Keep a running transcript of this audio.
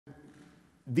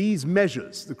these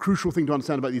measures, the crucial thing to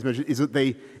understand about these measures is that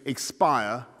they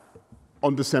expire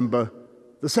on December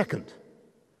the 2nd.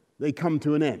 They come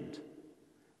to an end.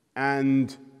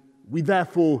 And we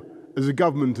therefore, as a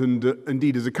government and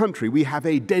indeed as a country, we have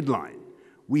a deadline.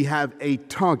 We have a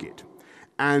target.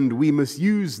 And we must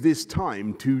use this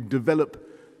time to develop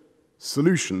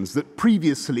solutions that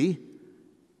previously,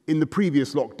 in the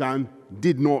previous lockdown,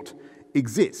 did not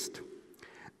exist.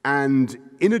 And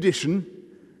in addition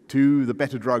to the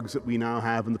better drugs that we now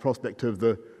have and the prospect of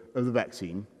the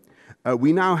vaccine,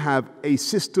 we now have a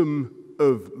system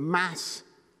of mass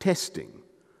testing,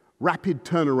 rapid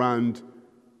turnaround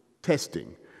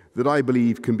testing, that I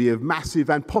believe can be of massive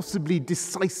and possibly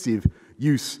decisive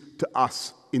use to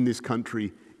us in this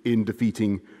country in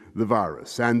defeating the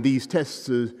virus. And these tests,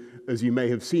 as you may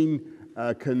have seen,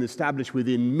 can establish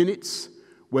within minutes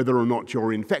whether or not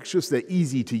you're infectious. They're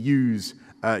easy to use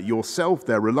yourself,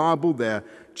 they're reliable, they're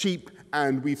cheap,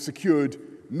 and we've secured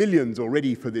millions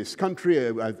already for this country.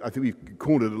 I think we've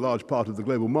cornered a large part of the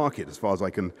global market, as far as I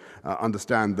can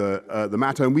understand the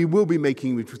matter. And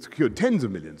we've secured tens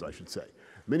of millions, I should say,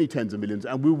 many tens of millions,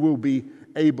 and we will be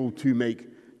able to make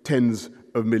tens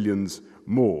of millions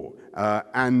more.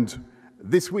 And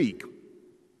this week,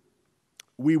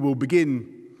 we will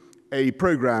begin a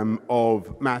program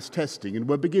of mass testing, and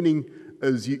we're beginning,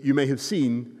 as you may have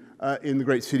seen, in the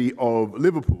great city of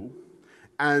Liverpool,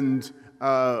 and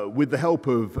with the help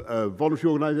of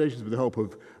voluntary organisations, with the help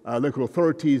of local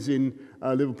authorities in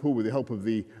Liverpool, with the help of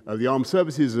the armed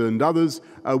services and others,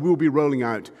 we'll be rolling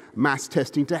out mass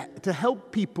testing to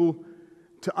help people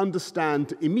to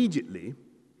understand immediately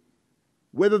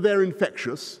whether they're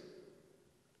infectious,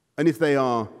 and if they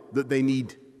are, that they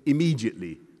need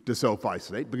immediately to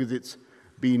self-isolate, because it's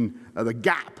been the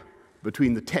gap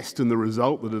between the test and the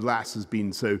result that, alas, has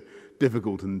been so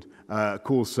difficult and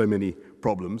caused so many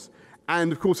problems.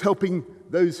 And, of course, helping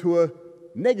those who are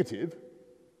negative,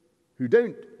 who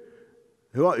don't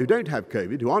have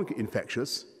COVID, who aren't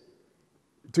infectious,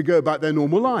 to go about their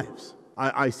normal lives.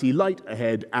 I see light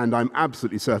ahead, and I'm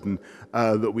absolutely certain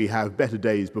that we have better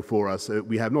days before us.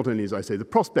 We have not only, as I say, the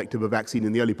prospect of a vaccine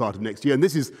in the early part of next year, and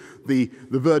this is the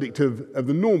verdict of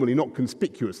the normally not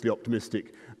conspicuously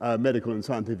optimistic medical and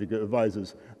scientific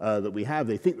advisors that we have.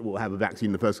 They think that we'll have a vaccine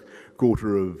in the first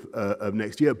quarter of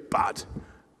next year, but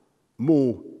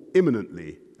more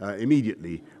imminently,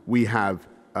 immediately, we have,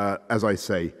 as I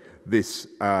say, this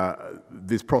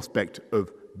prospect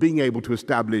of being able to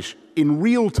establish in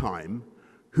real time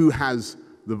who has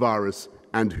the virus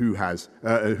and who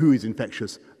is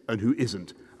infectious and who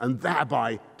isn't, and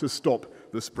thereby to stop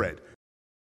the spread.